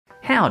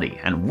Howdy,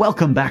 and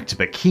welcome back to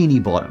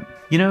Bikini Bottom.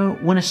 You know,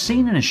 when a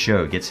scene in a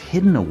show gets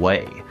hidden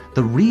away,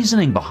 the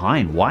reasoning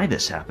behind why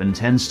this happened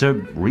tends to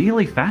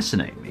really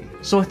fascinate me.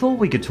 So I thought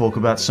we could talk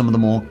about some of the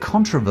more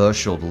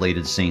controversial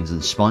deleted scenes in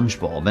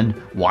SpongeBob and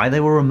why they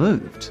were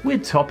removed.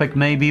 Weird topic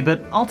maybe,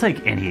 but I'll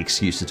take any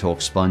excuse to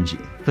talk spongy.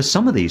 For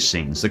some of these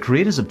scenes, the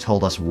creators have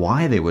told us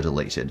why they were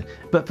deleted,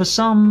 but for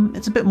some,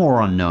 it's a bit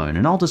more unknown,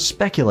 and I'll just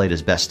speculate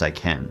as best I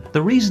can.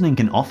 The reasoning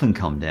can often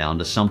come down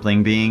to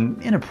something being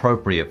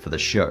inappropriate for the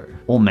show,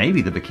 or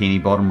maybe the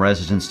Bikini Bottom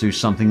residents do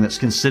something that's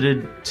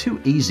considered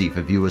too easy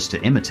for viewers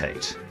to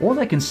imitate, or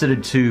they're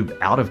considered too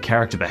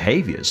out-of-character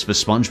behaviors for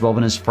SpongeBob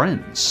and his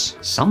friends.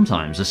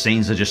 Sometimes the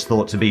scenes are just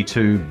thought to be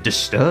too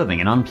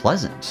disturbing and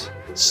unpleasant.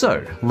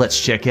 So, let's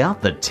check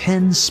out the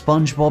 10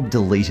 SpongeBob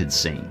deleted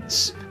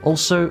scenes.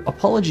 Also,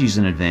 apologies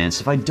in advance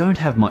if I don't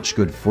have much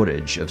good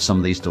footage of some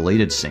of these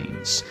deleted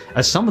scenes,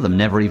 as some of them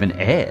never even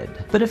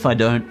aired. But if I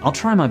don't, I'll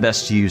try my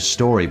best to use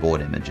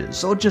storyboard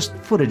images, or just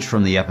footage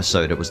from the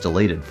episode it was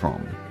deleted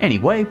from.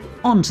 Anyway,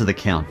 on to the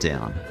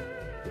countdown.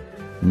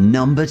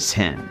 Number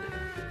 10.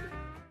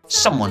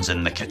 Someone's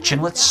in the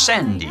kitchen with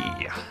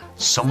Sandy.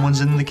 Someone's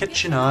in the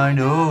kitchen, I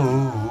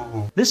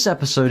know. This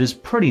episode is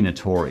pretty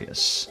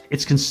notorious.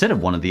 It's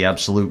considered one of the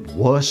absolute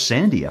worst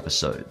Sandy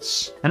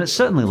episodes, and it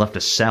certainly left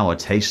a sour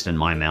taste in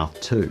my mouth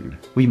too.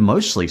 We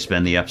mostly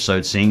spend the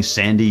episode seeing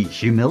Sandy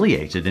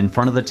humiliated in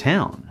front of the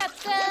town.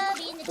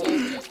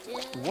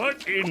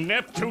 What in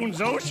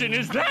Neptune's ocean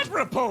is that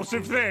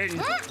repulsive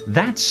thing?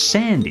 That's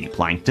Sandy,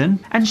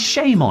 Plankton, and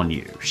shame on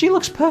you. She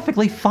looks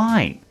perfectly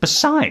fine.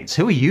 Besides,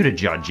 who are you to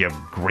judge, you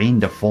green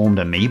deformed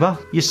amoeba?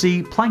 You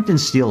see, Plankton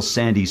steals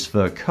Sandy's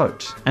fur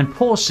coat, and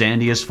poor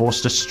Sandy is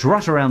forced to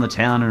strut around the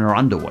town in her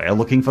underwear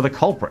looking for the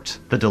culprit.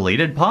 The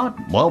deleted part?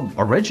 Well,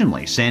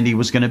 originally Sandy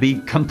was going to be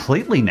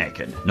completely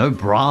naked. No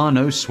bra,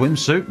 no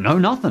swimsuit, no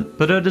nothing.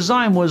 But her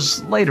design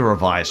was later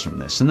revised from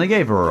this, and they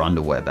gave her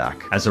underwear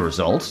back. As a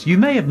result, you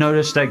may have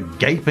noticed a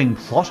gaping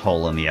plot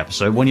hole in the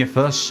episode when you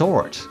first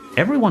saw it.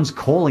 Everyone's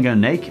calling her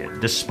naked,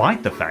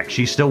 despite the fact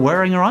she's still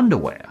wearing her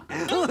underwear.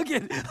 Look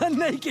at a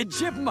naked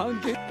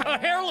chipmunk. A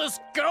hairless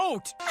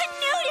goat! A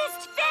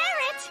nudist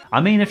ferret!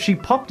 I mean, if she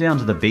popped down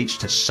to the beach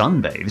to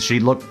sunbathe,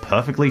 she'd look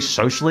perfectly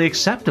socially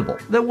acceptable.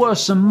 There were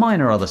some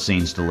minor other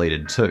scenes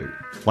deleted too.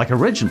 Like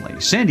originally,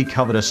 Sandy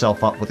covered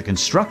herself up with a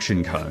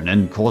construction cone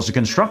and caused a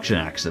construction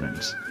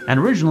accident. And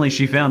originally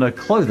she found a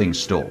clothing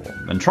store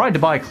and tried to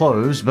buy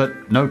clothes,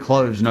 but no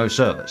clothes, no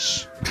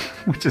service.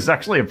 Which is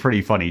actually a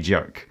pretty funny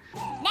joke.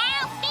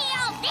 Now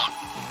feel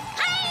this!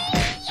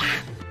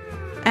 Hi-ya!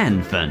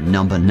 And for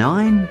number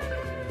 9,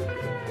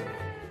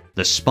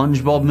 the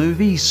SpongeBob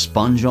movie,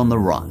 Sponge on the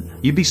Run.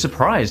 You'd be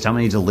surprised how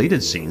many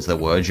deleted scenes there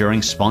were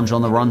during Sponge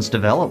on the Run's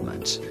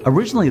development.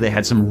 Originally they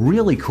had some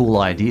really cool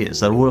ideas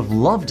that I would have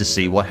loved to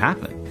see what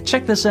happened.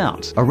 Check this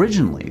out.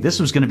 Originally, this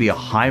was going to be a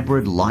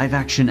hybrid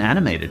live-action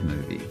animated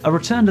movie, a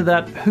return to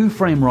that Who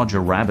Framed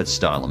Roger Rabbit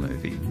style of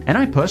movie. And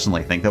I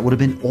personally think that would have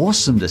been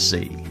awesome to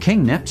see.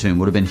 King Neptune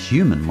would have been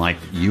human like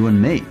you and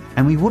me,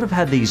 and we would have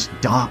had these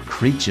dark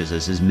creatures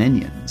as his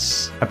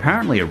minions.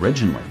 Apparently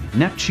originally,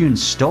 Neptune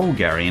stole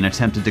Gary and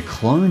attempted to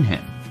clone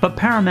him, but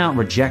Paramount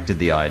rejected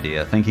the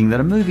idea, thinking that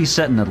a movie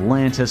set in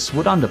Atlantis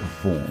would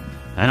underperform.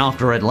 And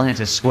after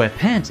Atlantis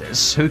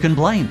Squarepants, who can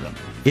blame them?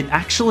 It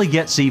actually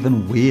gets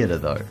even weirder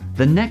though.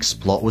 The next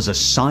plot was a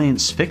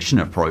science fiction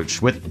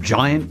approach with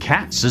giant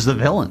cats as the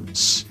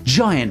villains.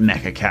 Giant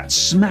mecha cats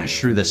smash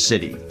through the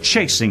city,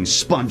 chasing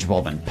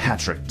SpongeBob and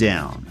Patrick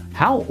down.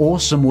 How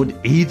awesome would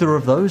either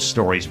of those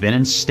stories been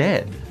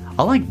instead?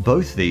 I like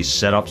both these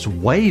setups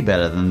way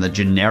better than the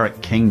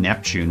generic King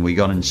Neptune we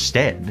got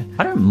instead.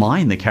 I don't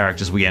mind the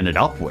characters we ended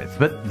up with,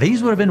 but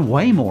these would have been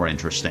way more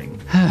interesting.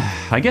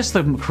 I guess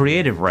the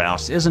creative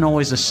route isn't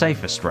always the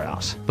safest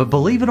route, but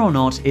believe it or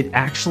not, it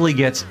actually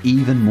gets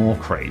even more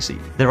crazy.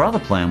 Their other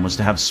plan was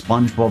to have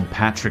SpongeBob,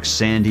 Patrick,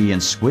 Sandy,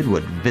 and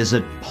Squidward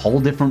visit whole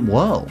different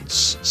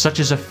worlds, such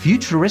as a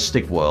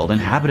futuristic world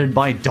inhabited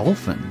by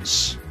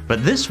dolphins.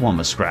 But this one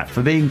was scrapped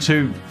for being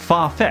too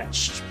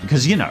far-fetched,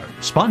 because you know,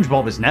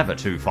 SpongeBob is never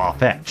too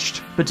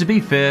far-fetched. But to be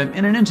fair,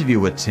 in an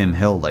interview with Tim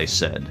Hill they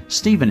said,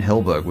 Steven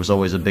Hilberg was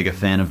always a bigger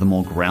fan of the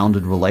more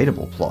grounded,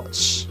 relatable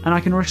plots, and I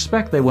can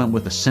respect they went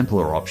with the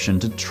simpler option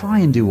to try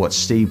and do what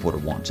Steve would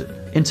have wanted.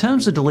 In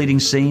terms of deleting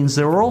scenes,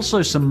 there were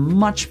also some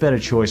much better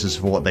choices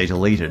for what they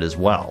deleted as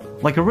well.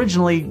 Like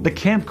originally, the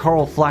Camp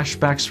Coral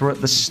flashbacks were at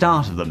the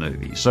start of the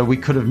movie, so we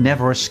could have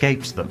never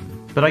escaped them.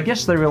 But I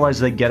guess they realized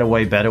they'd get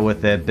away better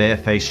with their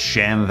barefaced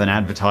sham of an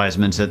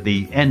advertisement at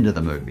the end of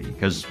the movie,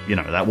 because, you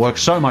know, that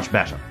works so much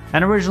better.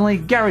 And originally,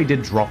 Gary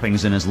did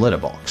droppings in his litter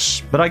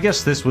box, but I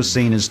guess this was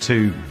seen as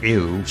too,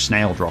 ew,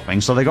 snail dropping,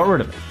 so they got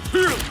rid of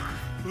it.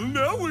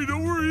 Now we know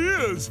where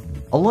he is!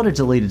 A lot of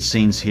deleted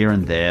scenes here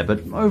and there,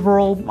 but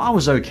overall, I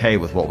was okay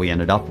with what we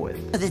ended up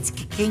with. This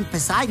King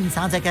Poseidon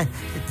sounds like a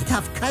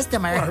tough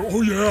customer.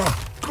 Oh yeah,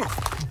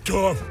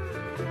 tough.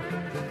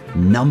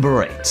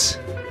 Number 8.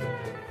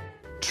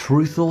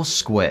 Truth or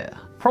Square.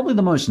 Probably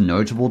the most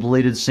notable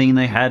deleted scene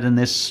they had in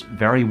this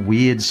very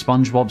weird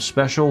SpongeBob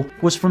special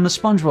was from the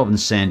SpongeBob and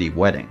Sandy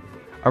wedding.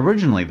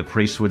 Originally, the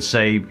priest would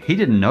say he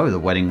didn't know the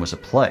wedding was a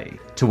play,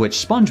 to which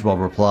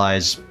SpongeBob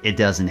replies, "It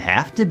doesn't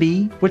have to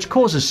be," which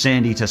causes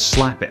Sandy to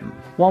slap him.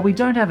 While we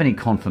don't have any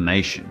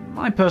confirmation,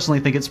 I personally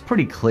think it's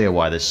pretty clear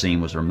why this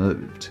scene was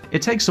removed.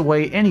 It takes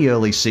away any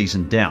early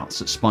season doubts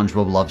that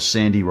SpongeBob loves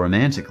Sandy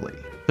romantically.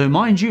 Though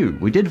mind you,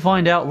 we did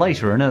find out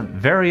later in a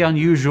very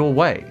unusual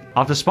way,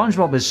 after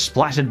SpongeBob is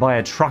splattered by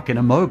a truck in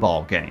a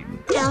mobile game.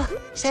 Yeah,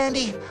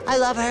 Sandy, I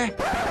love her.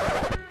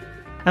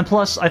 And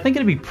plus, I think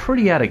it'd be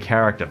pretty out of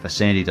character for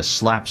Sandy to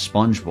slap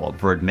SpongeBob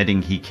for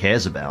admitting he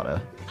cares about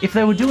her. If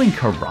they were doing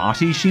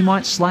karate, she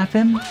might slap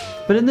him,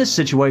 but in this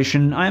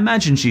situation, I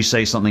imagine she'd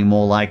say something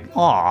more like,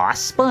 "Aw,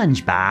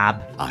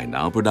 SpongeBob." I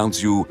now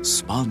pronounce you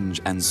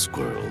Sponge and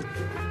Squirrel.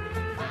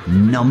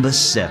 Number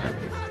 7.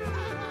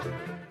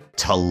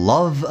 To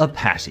love a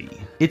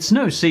patty. It's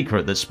no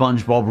secret that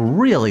SpongeBob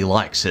really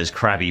likes his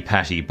Krabby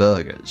Patty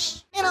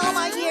burgers. In all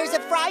my years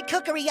of fried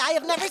cookery, I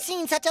have never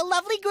seen such a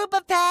lovely group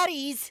of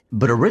patties.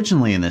 But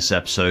originally in this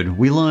episode,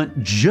 we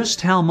learnt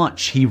just how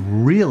much he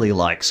really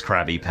likes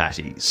Krabby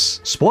Patties.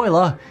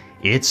 Spoiler,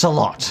 it's a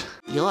lot.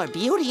 Your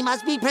beauty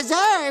must be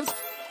preserved.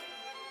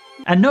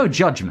 And no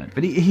judgment,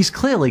 but he's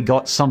clearly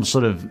got some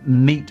sort of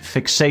meat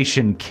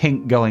fixation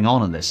kink going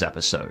on in this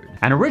episode.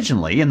 And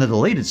originally, in the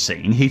deleted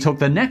scene, he took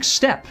the next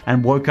step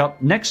and woke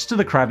up next to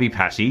the Krabby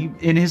Patty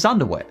in his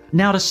underwear.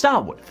 Now to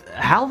start with,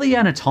 how the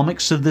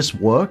anatomics of this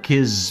work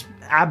is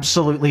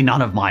absolutely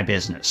none of my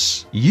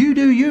business. You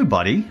do you,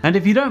 buddy. And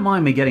if you don't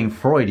mind me getting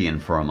Freudian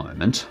for a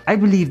moment, I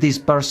believe these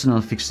personal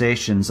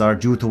fixations are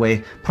due to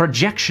a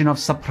projection of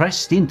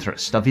suppressed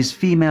interest of his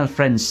female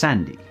friend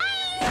Sandy.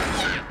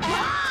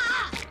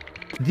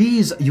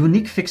 These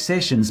unique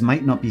fixations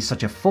might not be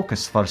such a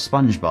focus for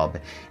SpongeBob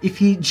if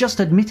he just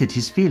admitted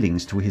his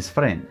feelings to his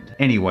friend.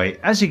 Anyway,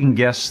 as you can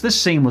guess, this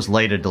scene was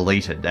later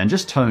deleted and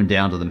just toned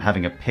down to them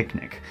having a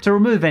picnic to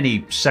remove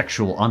any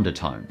sexual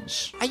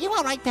undertones. Are you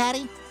alright,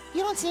 Patty?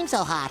 You don't seem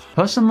so hot.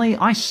 Personally,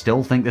 I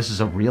still think this is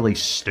a really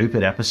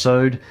stupid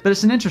episode, but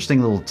it's an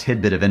interesting little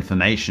tidbit of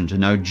information to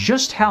know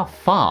just how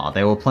far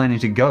they were planning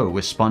to go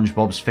with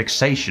SpongeBob's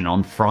fixation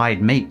on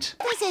fried meat.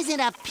 This isn't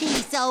a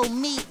piece of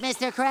meat,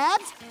 Mr.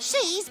 Krabs.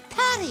 She's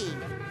Patty.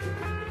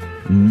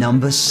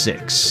 Number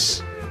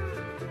 6.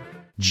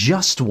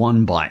 Just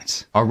one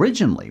bite.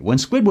 Originally, when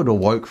Squidward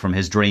awoke from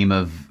his dream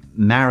of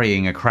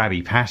marrying a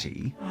Krabby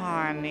Patty,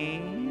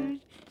 Honey,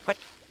 what?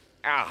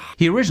 Ah.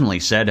 he originally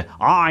said,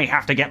 "I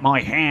have to get my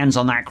hands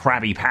on that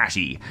Krabby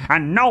Patty,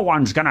 and no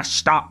one's gonna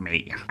stop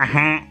me."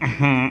 I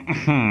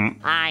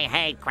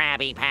hate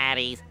Krabby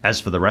Patties.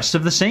 As for the rest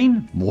of the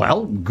scene,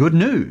 well, good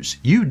news.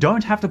 You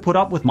don't have to put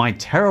up with my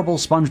terrible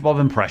SpongeBob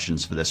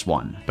impressions for this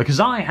one, because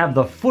I have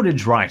the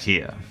footage right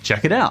here.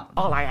 Check it out.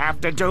 All I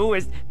have to do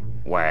is...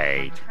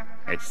 Wait,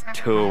 it's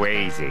too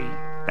easy.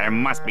 There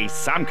must be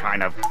some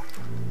kind of...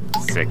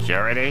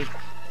 security?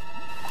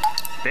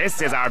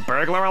 This is our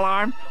burglar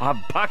alarm? A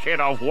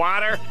bucket of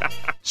water?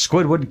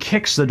 Squidward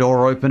kicks the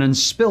door open and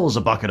spills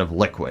a bucket of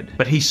liquid,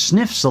 but he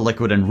sniffs the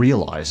liquid and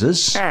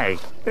realizes... Hey,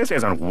 this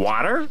isn't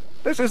water.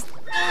 This is...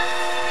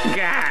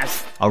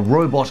 gas. A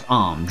robot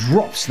arm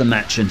drops the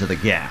match into the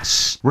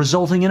gas,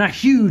 resulting in a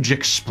huge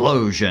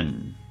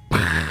explosion.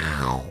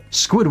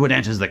 Squidward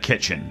enters the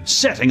kitchen,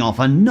 setting off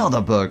another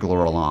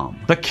burglar alarm.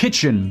 The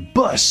kitchen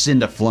bursts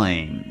into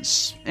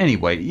flames.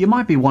 Anyway, you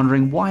might be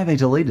wondering why they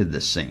deleted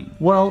this scene.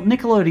 Well,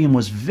 Nickelodeon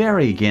was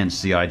very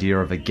against the idea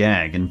of a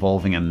gag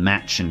involving a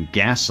match and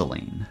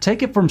gasoline.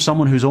 Take it from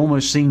someone who's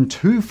almost seen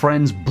 2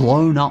 friends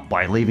blown up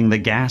by leaving the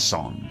gas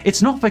on.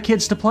 It's not for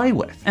kids to play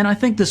with, and I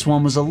think this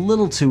one was a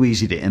little too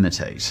easy to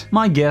imitate.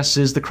 My guess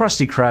is the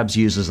Krusty Krabs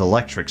uses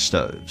electric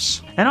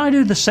stoves. And I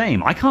do the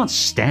same. I can't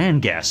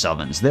stand gas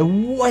ovens. They're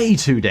way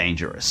too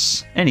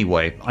dangerous.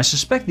 Anyway, I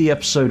suspect the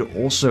episode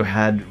also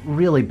had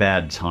really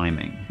bad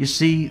timing. You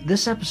see,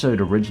 this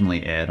episode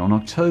originally aired on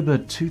October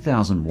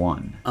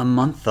 2001, a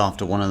month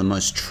after one of the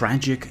most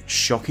tragic,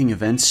 shocking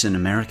events in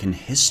American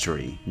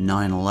history,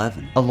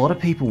 9/11. A lot of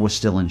people were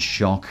still in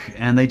shock,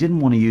 and they didn't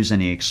want to use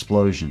any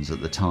explosions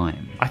at the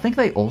time. I think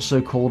they also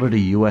called it a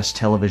US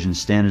television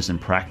standards and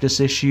practice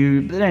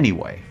issue, but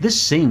anyway, this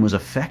scene was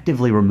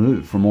effectively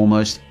removed from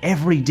almost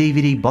every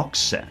DVD box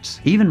set,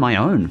 even my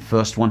own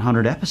first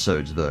 100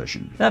 episodes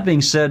version. That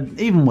being said,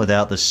 even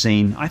without the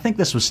scene, I think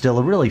this was still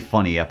a really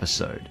funny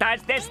episode.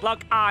 Does this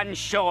look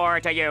unsure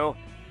to you?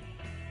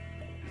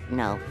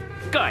 No.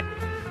 Good.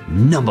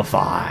 Number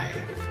 5.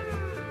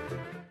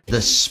 The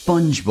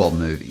Spongebob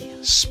movie,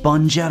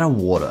 Sponge Out of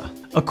Water.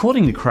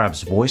 According to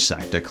Krabs' voice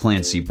actor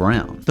Clancy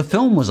Brown, the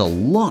film was a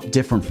lot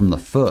different from the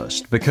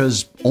first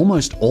because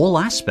almost all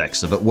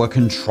aspects of it were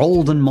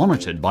controlled and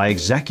monitored by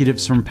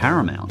executives from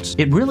Paramount.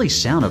 It really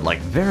sounded like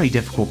very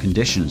difficult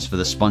conditions for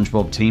the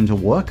SpongeBob team to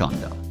work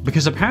under,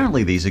 because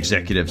apparently these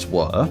executives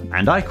were,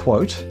 and I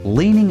quote,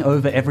 leaning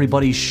over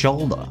everybody's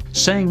shoulder,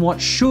 saying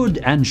what should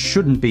and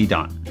shouldn't be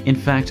done. In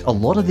fact, a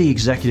lot of the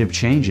executive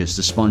changes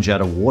to Sponge Out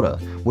of Water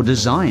were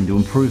designed to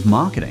improve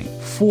marketing.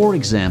 For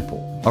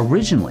example,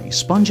 Originally,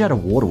 Sponge Out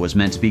of Water was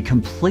meant to be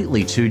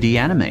completely 2D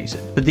animated,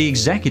 but the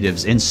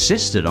executives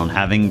insisted on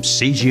having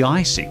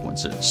CGI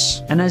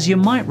sequences. And as you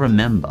might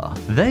remember,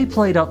 they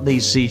played up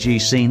these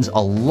CG scenes a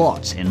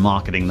lot in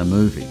marketing the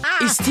movie.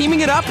 He's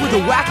teaming it up with a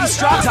wacky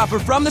straw topper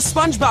from the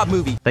Spongebob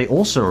movie. They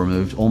also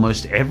removed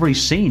almost every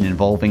scene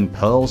involving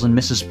Pearls and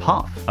Mrs.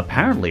 Puff,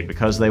 apparently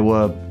because they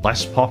were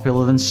less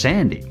popular than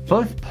Sandy.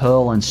 Both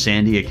Pearl and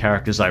Sandy are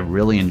characters I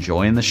really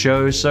enjoy in the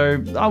show,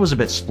 so I was a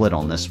bit split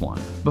on this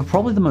one. But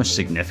probably the most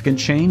significant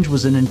change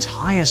was an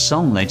entire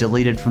song they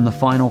deleted from the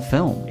final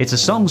film. It's a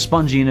song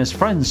Spongy and his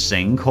friends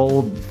sing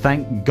called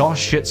Thank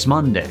Gosh It's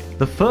Monday.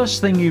 The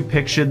first thing you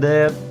pictured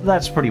there,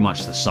 that's pretty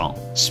much the song.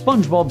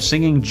 SpongeBob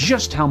singing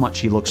just how much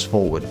he looks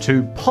forward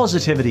to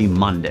Positivity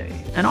Monday.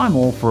 And I'm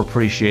all for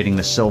appreciating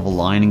the silver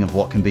lining of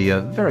what can be a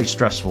very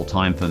stressful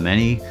time for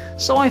many,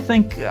 so I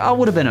think I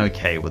would have been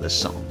okay with this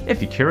song.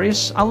 If you're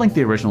curious, I'll link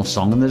the original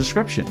song in the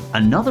description.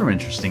 Another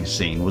interesting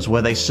scene was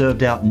where they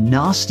served out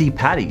nasty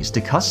patties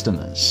to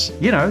customers.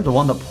 You know, the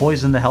one that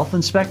poisoned the health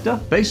inspector?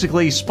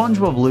 Basically,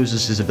 SpongeBob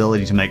loses his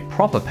ability to make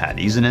proper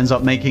patties and ends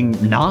up making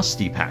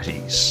nasty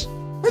patties.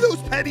 Are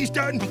those patties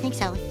done? I think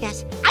so,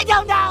 yes. I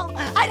don't know!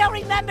 I don't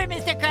remember,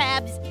 Mr.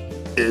 Krabs!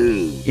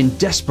 In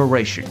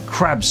desperation,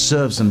 Krabs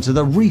serves them to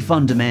the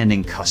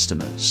refund-demanding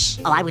customers.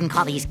 Oh, I wouldn't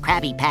call these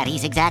Krabby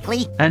Patties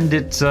exactly. And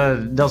it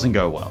doesn't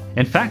go well.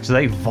 In fact,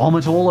 they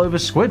vomit all over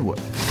Squidward.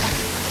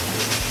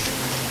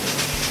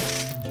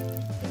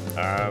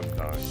 Of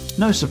course.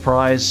 No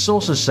surprise,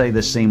 sources say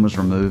this scene was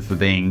removed for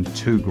being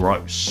too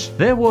gross.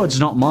 Their words,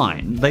 not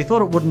mine. They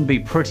thought it wouldn't be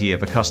pretty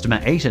if a customer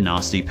ate a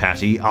nasty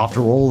patty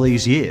after all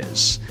these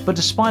years. But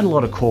despite a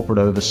lot of corporate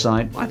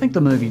oversight, I think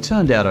the movie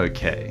turned out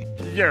okay.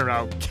 You're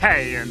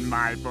okay in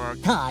my book.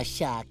 Aw,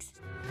 shucks.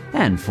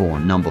 And for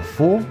number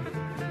 4,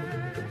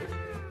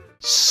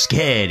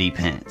 Scaredy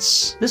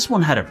Pants. This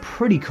one had a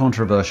pretty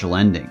controversial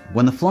ending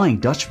when the Flying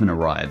Dutchman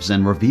arrives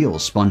and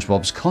reveals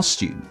SpongeBob's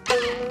costume.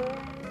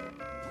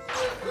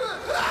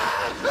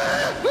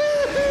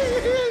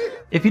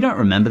 If you don't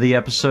remember the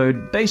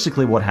episode,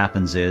 basically what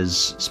happens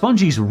is,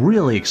 Spongie's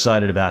really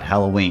excited about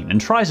Halloween and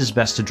tries his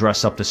best to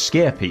dress up to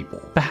scare people,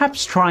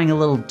 perhaps trying a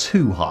little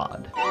too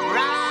hard.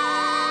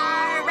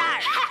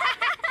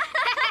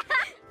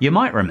 You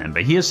might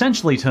remember, he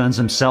essentially turns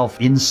himself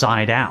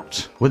inside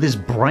out, with his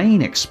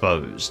brain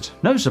exposed.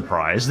 No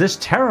surprise, this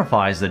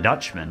terrifies the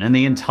Dutchman and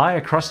the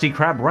entire Krusty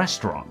Krab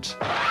restaurant.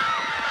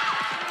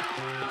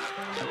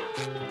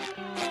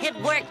 It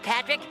worked,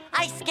 Patrick.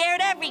 I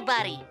scared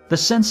everybody. The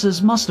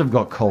censors must have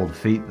got cold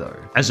feet though,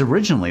 as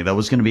originally there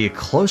was going to be a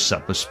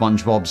close-up of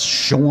SpongeBob's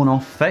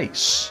shorn-off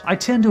face. I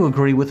tend to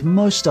agree with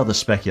most other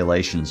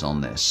speculations on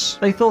this.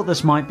 They thought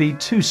this might be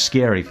too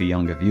scary for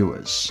younger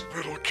viewers.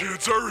 Little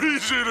kids are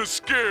easy to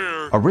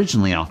scare.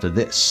 Originally after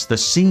this, the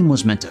scene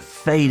was meant to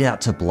fade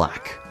out to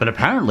black, but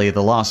apparently at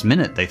the last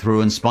minute they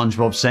threw in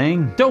SpongeBob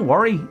saying, "Don't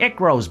worry, it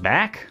grows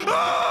back."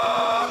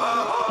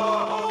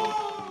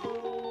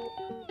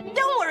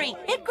 Don't worry,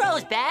 it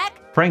grows back.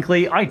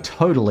 Frankly, I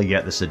totally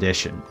get this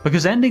addition,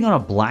 because ending on a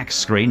black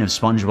screen of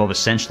SpongeBob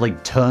essentially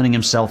turning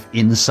himself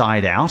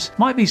inside out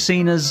might be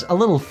seen as a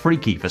little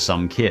freaky for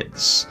some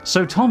kids.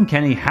 So Tom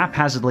Kenny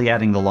haphazardly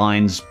adding the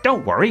lines,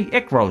 "Don't worry,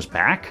 it grows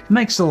back,"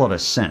 makes a lot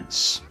of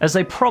sense, as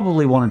they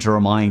probably wanted to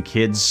remind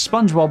kids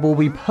SpongeBob will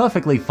be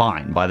perfectly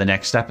fine by the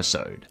next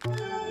episode.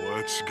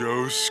 Let's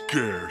go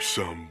scare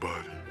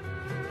somebody.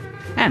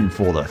 And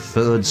for the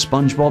third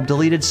SpongeBob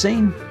deleted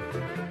scene,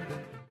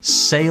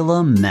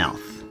 Sailor Mouth.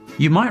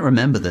 You might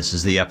remember this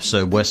as the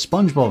episode where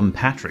SpongeBob and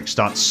Patrick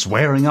start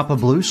swearing up a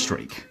blue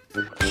streak.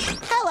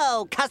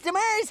 Hello,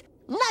 customers.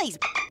 Nice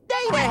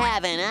day we're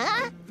having,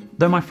 huh?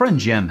 Though my friend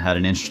Jem had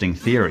an interesting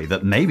theory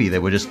that maybe they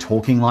were just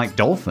talking like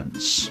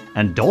dolphins,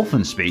 and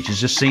dolphin speech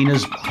is just seen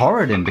as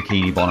horrid in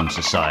Bikini Bottom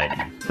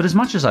society. But as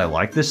much as I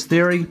like this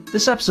theory,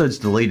 this episode's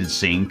deleted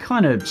scene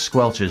kinda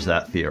squelches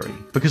that theory,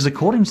 because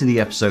according to the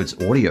episode's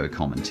audio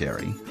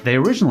commentary, they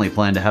originally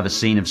planned to have a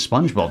scene of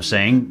SpongeBob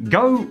saying,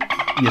 "Go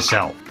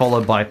yourself,"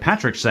 followed by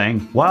Patrick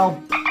saying, "Well,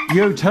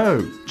 yo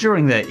too,"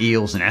 during their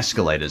Eels and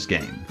Escalators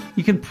game.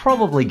 You can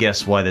probably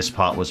guess why this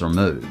part was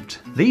removed.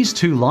 These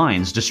two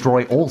lines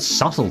destroy all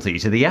subtlety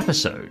to the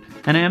episode,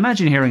 and I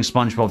imagine hearing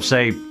SpongeBob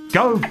say,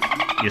 "Go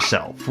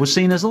yourself," was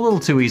seen as a little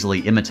too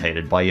easily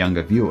imitated by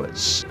younger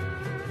viewers.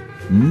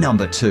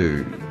 Number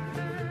 2.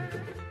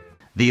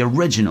 The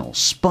original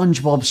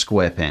Spongebob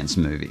Squarepants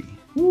movie.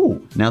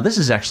 Ooh, now this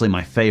is actually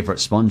my favorite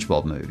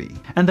SpongeBob movie,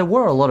 and there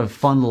were a lot of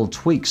fun little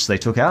tweaks they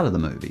took out of the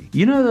movie.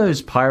 You know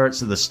those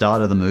pirates at the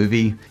start of the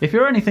movie? If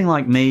you're anything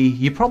like me,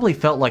 you probably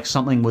felt like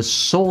something was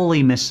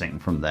sorely missing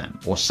from them,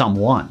 or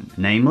someone,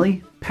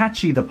 namely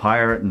Patchy the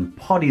pirate and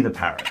Poddy the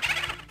parrot.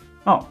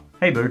 Oh,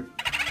 hey boo.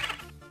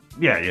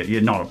 Yeah,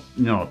 you're not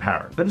a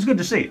parrot, but it's good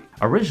to see you.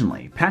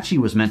 Originally, Patchy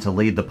was meant to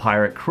lead the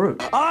pirate crew.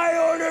 I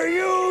order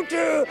you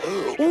to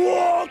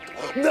walk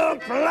the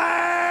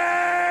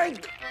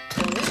plank!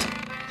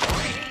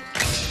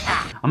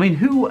 I mean,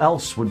 who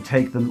else would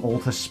take them all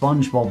to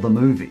SpongeBob the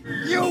movie?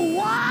 You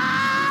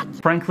what?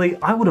 Frankly,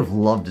 I would have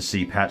loved to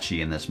see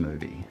Patchy in this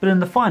movie, but in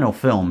the final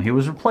film, he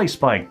was replaced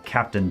by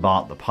Captain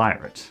Bart the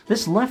Pirate.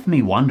 This left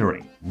me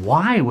wondering,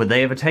 why would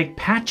they ever take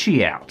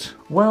Patchy out?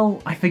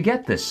 Well, I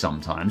forget this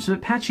sometimes,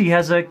 but Patchy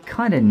has a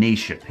kinda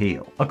niche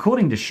appeal.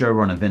 According to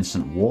showrunner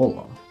Vincent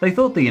Waller, they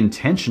thought the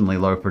intentionally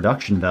low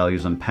production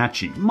values on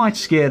Patchy might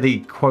scare the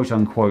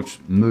quote-unquote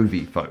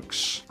movie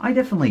folks. I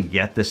definitely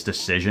get this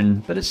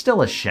decision, but it's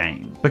still a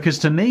shame, because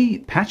to me,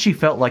 Patchy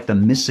felt like the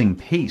missing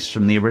piece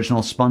from the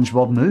original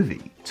SpongeBob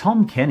movie.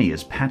 Tom Kenny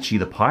as Patchy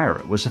the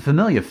Pirate was a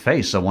familiar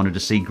face I wanted to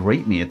see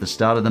greet me at the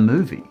start of the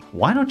movie.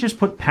 Why not just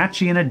put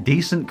Patchy in a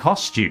decent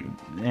costume?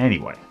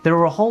 Anyway, there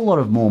are a whole lot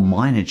of more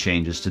minor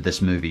changes to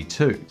this movie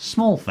too.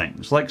 Small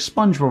things, like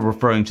SpongeBob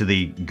referring to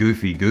the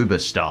Goofy Goober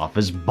staff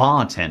as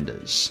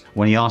bartenders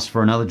when he asked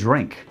for another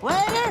drink.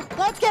 Waiter,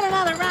 let's get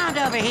another round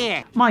over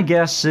here. My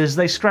guess is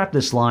they scrapped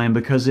this line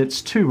because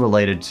it's too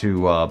related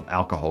to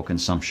alcohol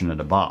consumption at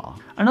a bar.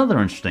 Another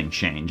interesting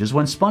change is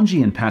when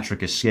Spongy and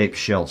Patrick escape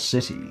Shell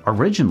City.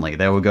 Originally,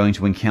 they were going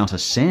to encounter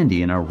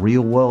Sandy in a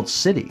real-world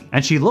city,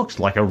 and she looked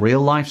like a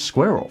real-life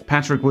squirrel.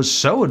 Patrick was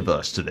so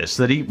adverse to this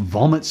that he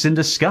vomits in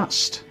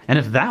disgust. And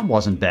if that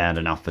wasn't bad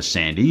enough for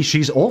Sandy,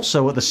 she's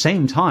also at the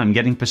same time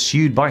getting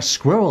pursued by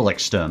squirrel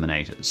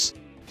exterminators.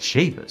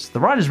 Jeepers, the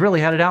writers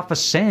really had it out for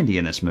Sandy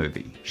in this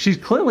movie. She's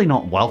clearly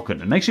not welcome.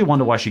 It makes you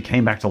wonder why she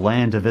came back to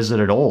land to visit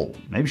at all.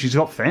 Maybe she's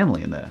got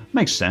family in there.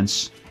 Makes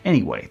sense.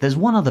 Anyway, there's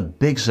one other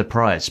big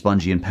surprise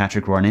Spongy and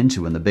Patrick run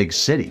into in the big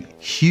city.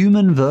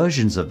 Human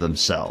versions of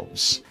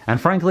themselves. And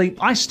frankly,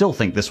 I still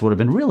think this would have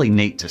been really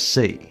neat to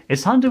see.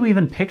 It's hard to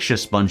even picture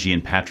Spongy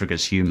and Patrick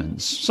as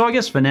humans, so I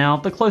guess for now,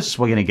 the closest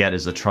we're gonna get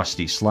is the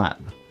trusty slab.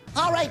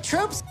 All right,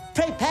 troops,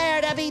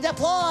 prepare to be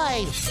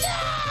deployed.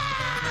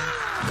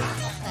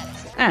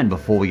 And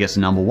before we get to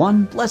number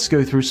 1, let's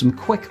go through some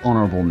quick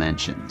honorable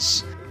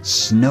mentions.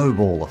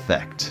 Snowball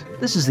Effect.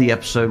 This is the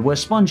episode where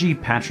Spongy,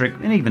 Patrick,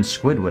 and even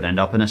Squidward end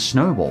up in a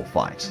snowball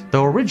fight.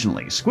 Though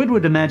originally,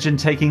 Squidward imagined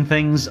taking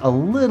things a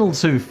little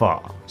too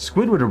far.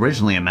 Squidward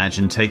originally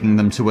imagined taking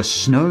them to a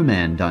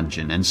snowman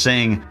dungeon and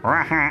saying,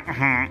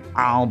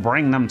 I'll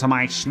bring them to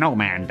my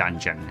snowman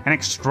dungeon and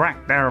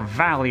extract their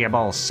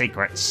valuable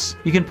secrets.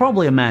 You can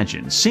probably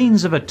imagine,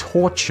 scenes of a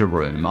torture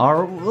room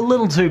are a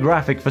little too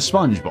graphic for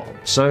SpongeBob,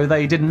 so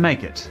they didn't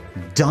make it.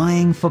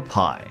 Dying for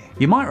Pie.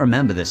 You might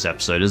remember this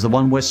episode as the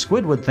one where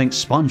Squidward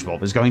thinks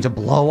SpongeBob is going to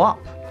blow up.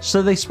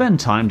 So they spend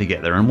time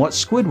together in what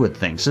Squidward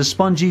thinks is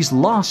Spongy's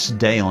last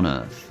day on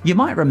Earth. You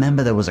might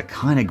remember there was a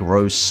kinda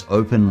gross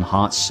open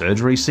heart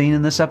surgery scene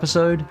in this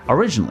episode.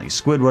 Originally,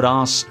 Squidward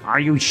asks, Are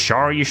you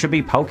sure you should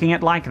be poking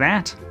it like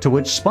that? to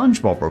which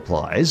SpongeBob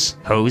replies,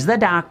 Who's the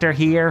doctor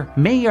here,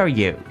 me or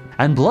you?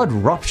 and blood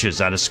ruptures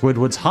out of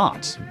Squidward's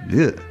heart.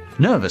 Ugh.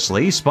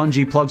 Nervously,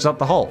 Spongy plugs up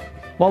the hole.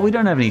 While we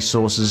don't have any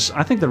sources,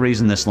 I think the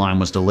reason this line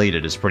was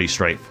deleted is pretty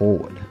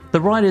straightforward.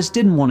 The writers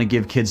didn't want to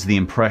give kids the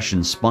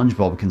impression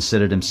SpongeBob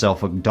considered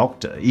himself a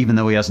doctor, even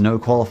though he has no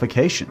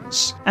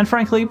qualifications. And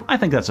frankly, I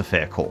think that's a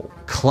fair call.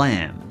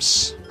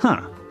 Clams.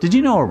 Huh. Did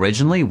you know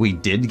originally we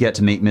did get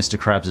to meet Mr.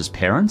 Krabs'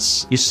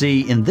 parents? You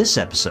see, in this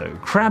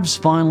episode, Krabs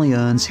finally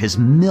earns his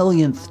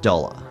millionth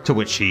dollar, to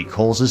which he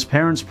calls his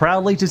parents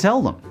proudly to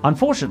tell them.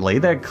 Unfortunately,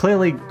 they're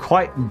clearly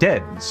quite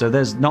dead, so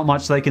there's not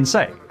much they can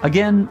say.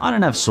 Again, I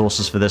don't have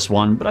sources for this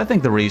one, but I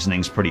think the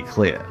reasoning's pretty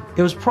clear.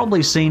 It was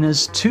probably seen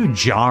as too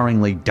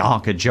jarringly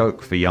dark a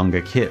joke for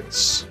younger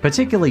kids,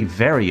 particularly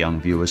very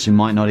young viewers who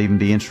might not even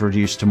be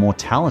introduced to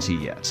mortality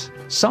yet.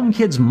 Some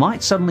kids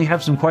might suddenly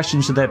have some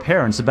questions to their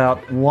parents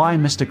about why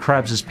Mr.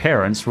 Krabs'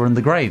 parents were in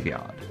the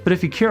graveyard. But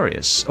if you're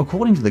curious,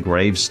 according to the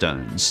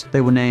gravestones,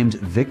 they were named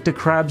Victor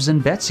Krabs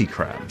and Betsy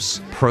Krabs.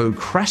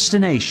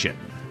 Procrastination.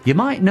 You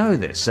might know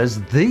this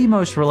as the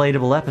most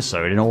relatable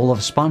episode in all of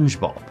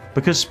SpongeBob,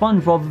 because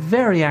SpongeBob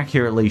very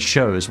accurately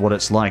shows what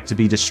it's like to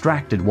be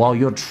distracted while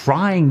you're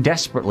trying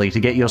desperately to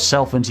get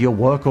yourself into your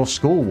work or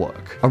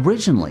schoolwork.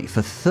 Originally,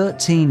 for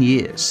 13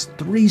 years,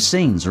 3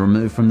 scenes are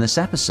removed from this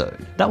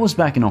episode. That was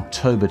back in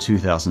October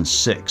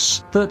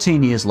 2006.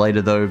 13 years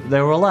later, though, they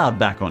were allowed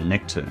back on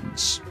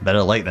Nicktoons.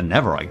 Better late than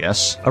never, I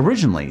guess.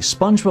 Originally,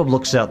 SpongeBob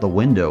looks out the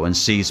window and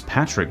sees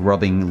Patrick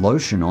rubbing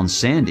lotion on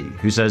Sandy,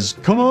 who says,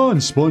 "Come on,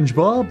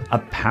 SpongeBob."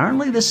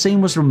 Apparently, this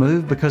scene was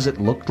removed because it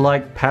looked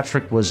like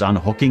Patrick was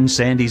unhooking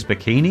Sandy's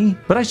bikini,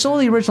 but I saw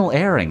the original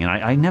airing and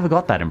I never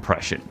got that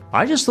impression.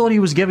 I just thought he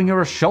was giving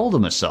her a shoulder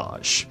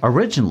massage.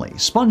 Originally,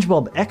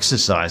 SpongeBob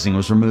exercising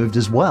was removed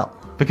as well.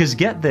 Because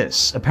get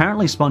this,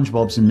 apparently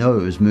SpongeBob's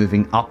nose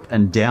moving up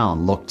and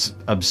down looked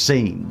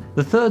obscene.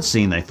 The third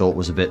scene they thought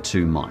was a bit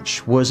too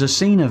much was a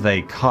scene of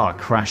a car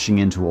crashing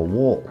into a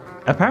wall.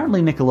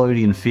 Apparently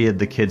Nickelodeon feared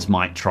the kids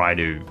might try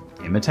to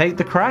imitate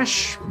the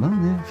crash? Well,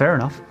 yeah, fair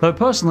enough. Though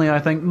personally, I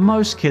think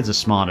most kids are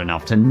smart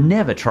enough to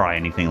never try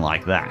anything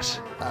like that.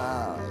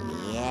 Oh,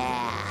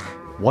 yeah.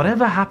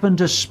 Whatever happened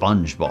to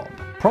SpongeBob?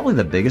 Probably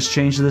the biggest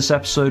change to this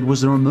episode was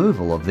the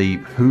removal of the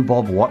Who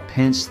Bob What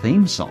Pants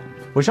theme song,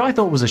 which I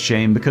thought was a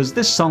shame because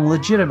this song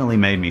legitimately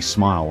made me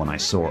smile when I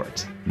saw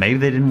it. Maybe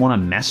they didn't want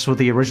to mess with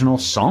the original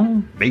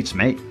song? Beats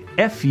me.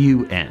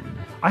 F-U-N.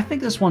 I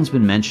think this one's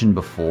been mentioned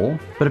before,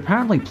 but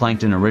apparently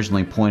Plankton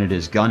originally pointed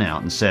his gun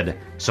out and said,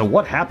 "So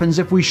what happens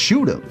if we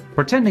shoot him?"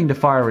 pretending to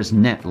fire his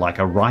net like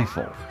a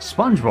rifle.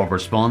 SpongeBob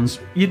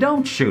responds, "You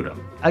don't shoot him."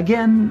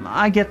 Again,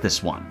 I get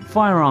this one.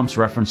 Firearms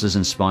references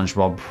in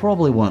SpongeBob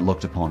probably weren't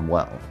looked upon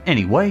well.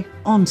 Anyway,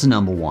 on to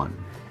number 1.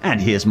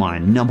 And here's my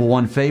number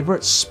 1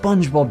 favorite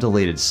SpongeBob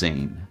deleted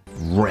scene.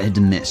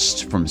 Red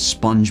Mist from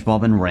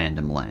SpongeBob and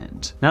Random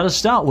Land. Now to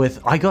start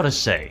with, I gotta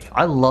say,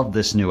 I love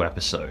this new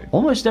episode.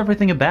 Almost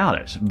everything about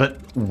it, but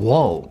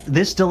whoa,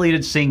 this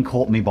deleted scene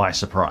caught me by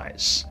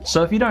surprise.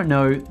 So if you don't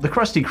know, the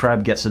Krusty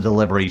Krab gets a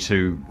delivery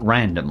to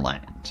Random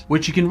Land,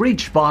 which you can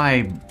reach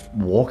by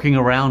walking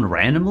around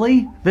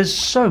randomly. There's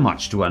so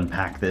much to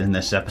unpack in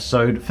this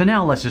episode. For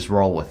now, let's just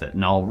roll with it,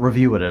 and I'll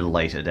review it at a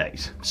later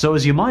date. So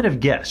as you might have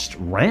guessed,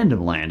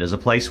 Random Land is a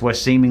place where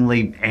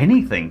seemingly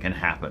anything can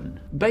happen.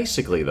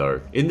 Basically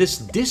though, in this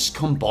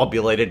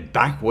discombobulated,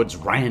 backwards,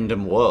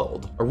 random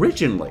world,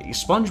 originally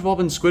SpongeBob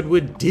and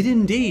Squidward did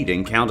indeed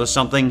encounter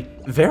something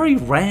very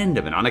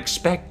random and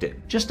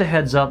unexpected. Just a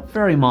heads up,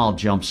 very mild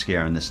jump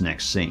scare in this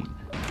next scene.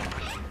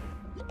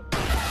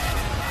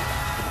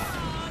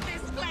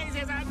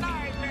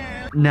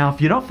 Now,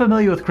 if you're not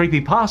familiar with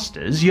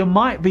creepypastas, you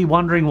might be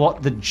wondering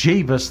what the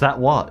Jeebus that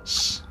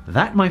was.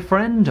 That, my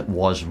friend,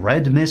 was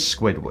Red Mist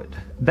Squidward,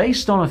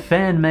 based on a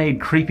fan-made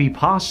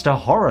creepypasta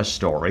horror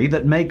story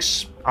that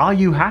makes Are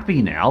You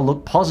Happy Now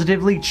look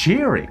positively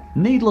cheery.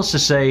 Needless to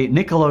say,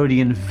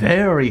 Nickelodeon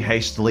very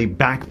hastily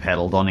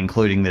backpedaled on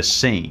including this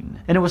scene,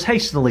 and it was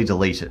hastily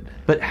deleted.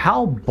 But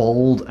how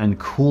bold and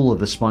cool of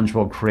the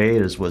SpongeBob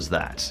creators was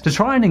that, to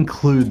try and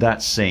include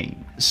that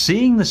scene.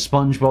 Seeing the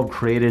SpongeBob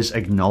creators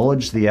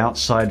acknowledge the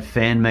outside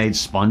fan-made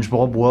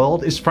SpongeBob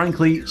world is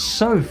frankly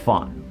so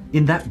fun.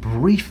 In that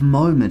brief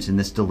moment in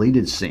this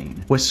deleted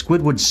scene, where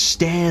Squidward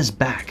stares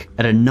back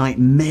at a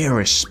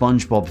nightmarish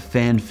SpongeBob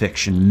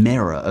fanfiction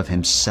mirror of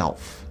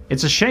himself.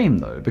 It's a shame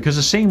though, because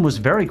the scene was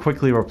very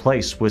quickly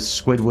replaced with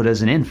Squidward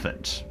as an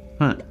infant.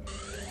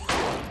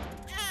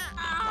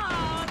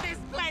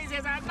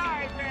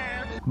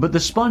 But the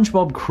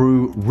SpongeBob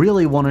crew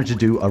really wanted to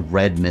do a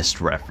Red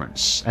Mist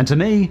reference, and to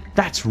me,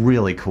 that's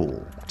really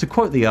cool. To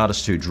quote the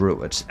artist who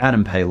drew it,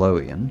 Adam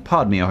Paloian,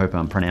 pardon me, I hope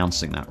I'm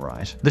pronouncing that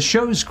right, the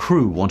show's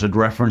crew wanted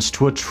reference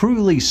to a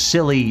truly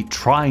silly,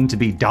 trying to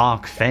be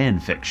dark fan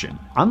fiction.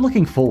 I'm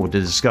looking forward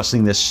to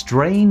discussing this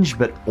strange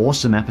but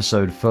awesome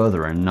episode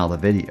further in another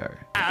video.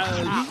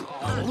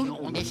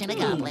 Mission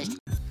accomplished.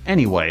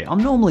 Anyway,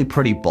 I'm normally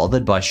pretty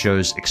bothered by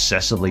shows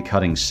excessively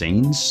cutting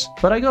scenes,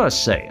 but I gotta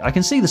say, I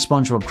can see the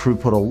SpongeBob crew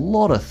put a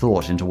lot of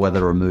thought into whether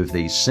to remove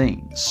these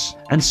scenes.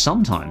 And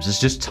sometimes it's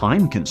just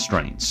time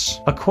constraints.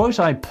 A quote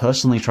I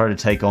personally try to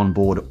take on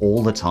board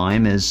all the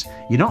time is,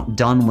 "You're not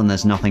done when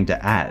there's nothing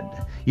to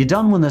add. You're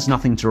done when there's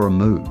nothing to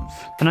remove."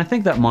 And I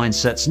think that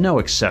mindset's no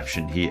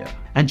exception here.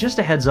 And just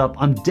a heads up,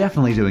 I'm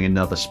definitely doing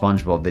another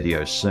SpongeBob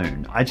video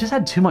soon. I just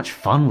had too much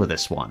fun with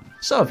this one.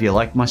 So if you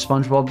like my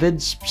SpongeBob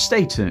vids,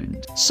 stay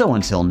tuned. So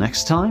until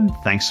next time,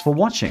 thanks for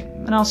watching,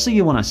 and I'll see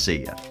you when I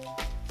see you.